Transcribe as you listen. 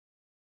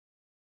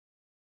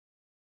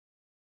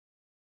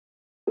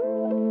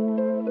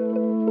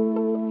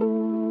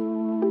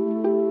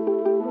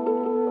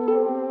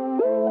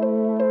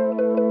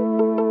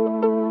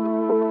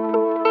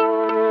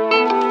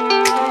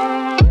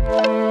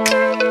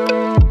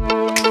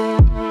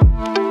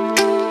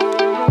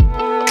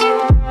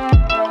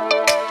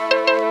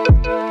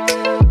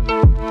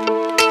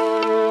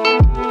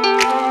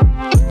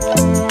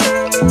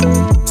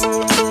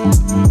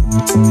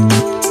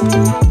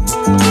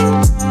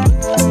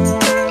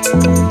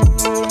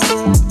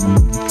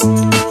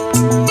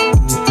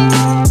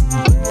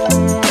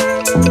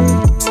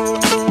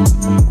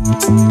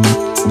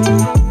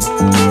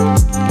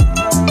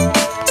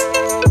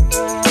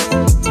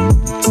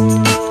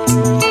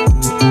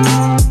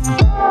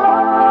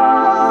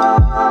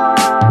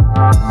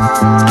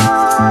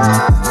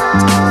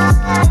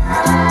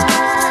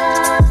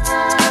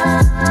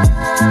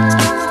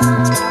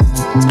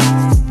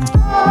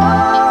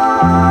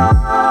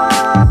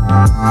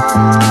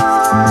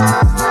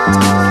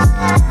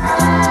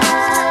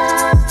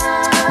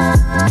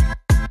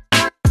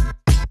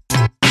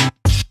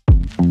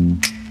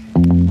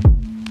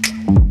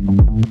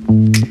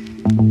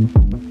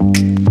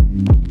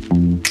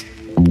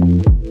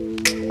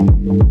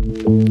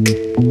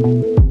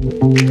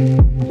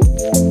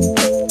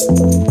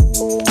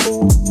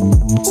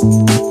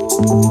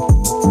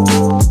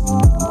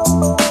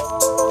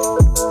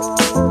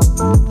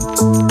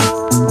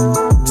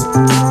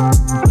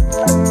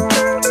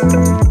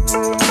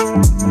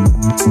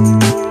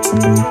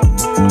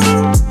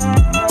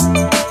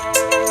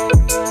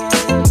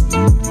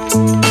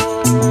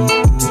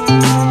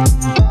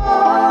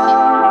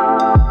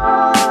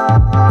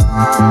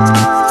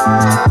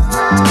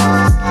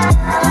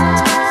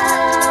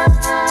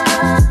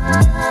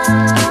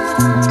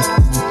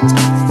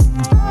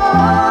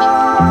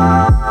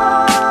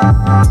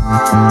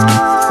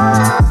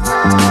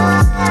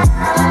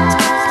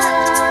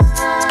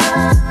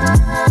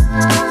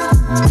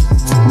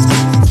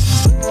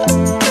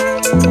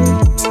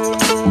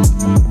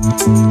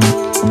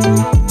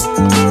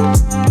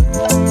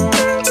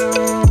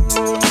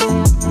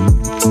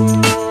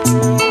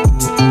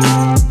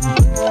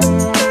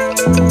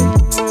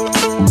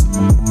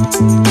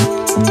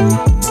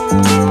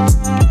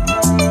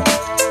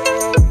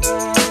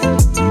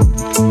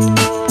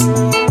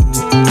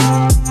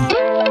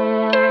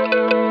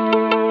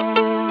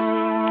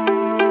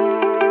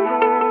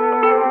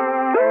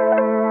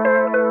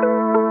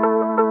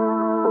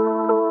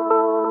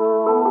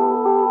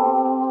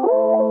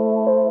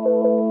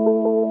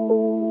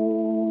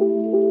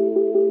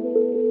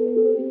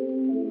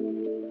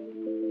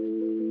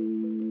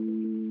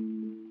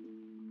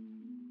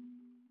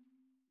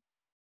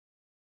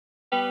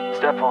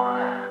Step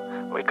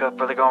 1, wake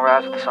up early, gonna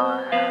rise with the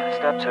sun.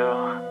 Step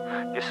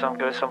 2, get some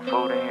good, some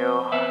food in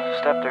you.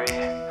 Step 3,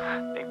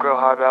 think real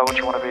hard about what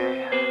you wanna be.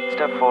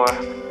 Step 4,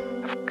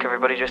 fuck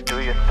everybody, just do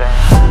your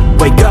thing.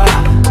 Wake up,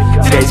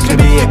 today's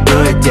gonna be a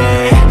good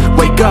day.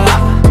 Wake up,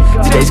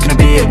 today's gonna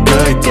be a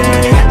good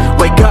day.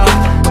 Wake up,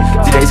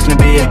 today's gonna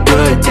be a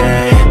good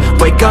day.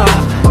 Wake up,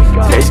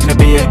 today's gonna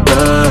be a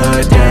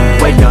good day.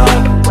 Wake up,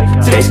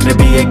 today's gonna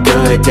be a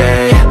good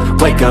day.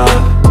 Wake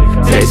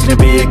up, today's gonna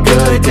be a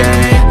good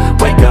day.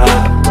 Wake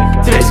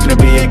up, today's gonna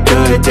be a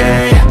good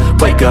day.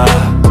 Wake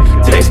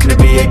up, today's gonna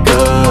be a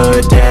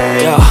good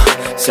day. Yo,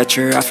 set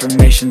your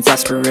affirmations,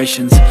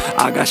 aspirations.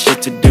 I got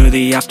shit to do,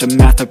 the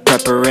aftermath of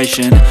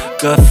preparation.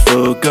 Good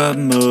food, good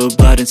mood,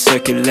 blood in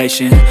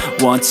circulation.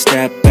 One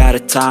step at a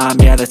time,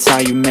 yeah, that's how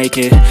you make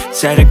it.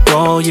 Set a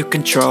goal you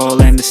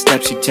control and the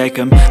steps you take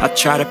them. I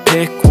try to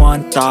pick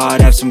one thought,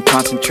 have some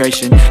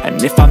concentration.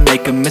 And if I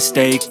make a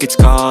mistake, it's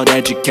called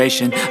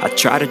education. I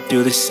try to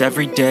do this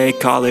every day,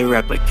 call it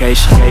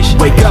replication.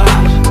 Wake up,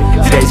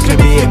 today's gonna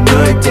be a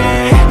good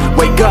day.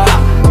 Wake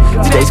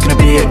up, today's gonna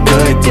be a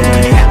good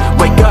day.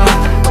 Wake up,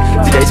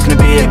 today's gonna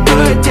be a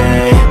good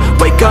day.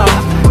 Wake up,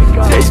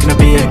 today's gonna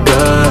be a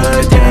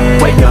good day.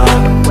 Wake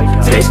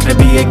up, today's gonna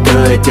be a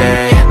good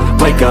day.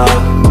 Wake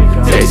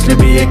up, today's gonna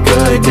be a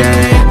good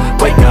day.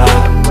 Wake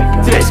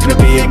up, today's gonna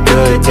be a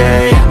good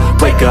day.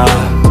 Wake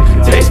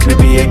up, today's gonna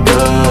be a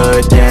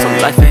good day.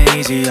 So life ain't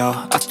easy, yo,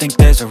 I think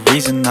there's a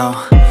reason though.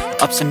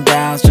 Ups and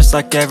downs, just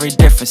like every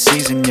different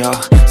season, yo.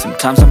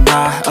 Sometimes I'm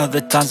high,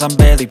 other times I'm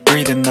barely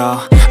breathing,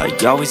 though. I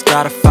always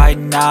gotta fight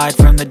and hide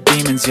from the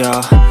demons,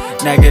 yo.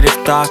 Negative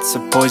thoughts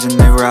are poison,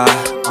 they rot.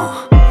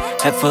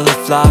 Head full of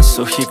flies,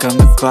 so here come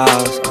the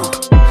clouds.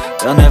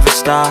 They'll never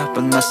stop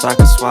unless I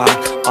can swap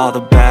all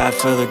the bad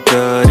for the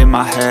good in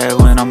my head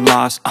when I'm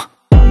lost.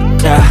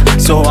 Yeah,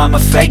 so I'ma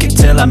fake it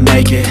till I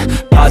make it.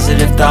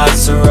 Positive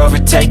thoughts are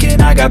overtaken,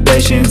 I got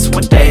patience.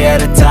 One day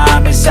at a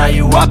time is how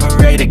you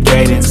operate a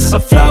cadence. A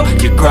flow,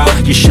 you grow,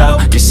 you show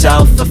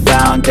yourself a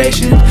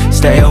foundation.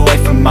 Stay away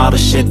from all the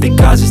shit that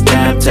causes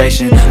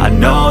temptation. I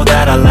know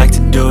that I like to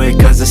do it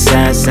cause it's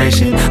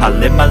sensation. I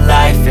live my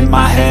life in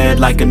my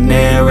head like a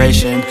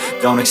narration.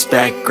 Don't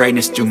expect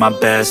greatness, do my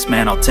best,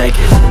 man, I'll take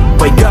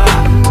it. Wake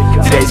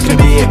up, today's gonna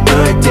be a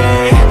good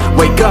day.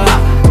 Wake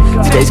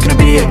up, today's gonna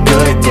be a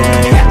good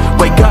day.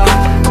 Wake up,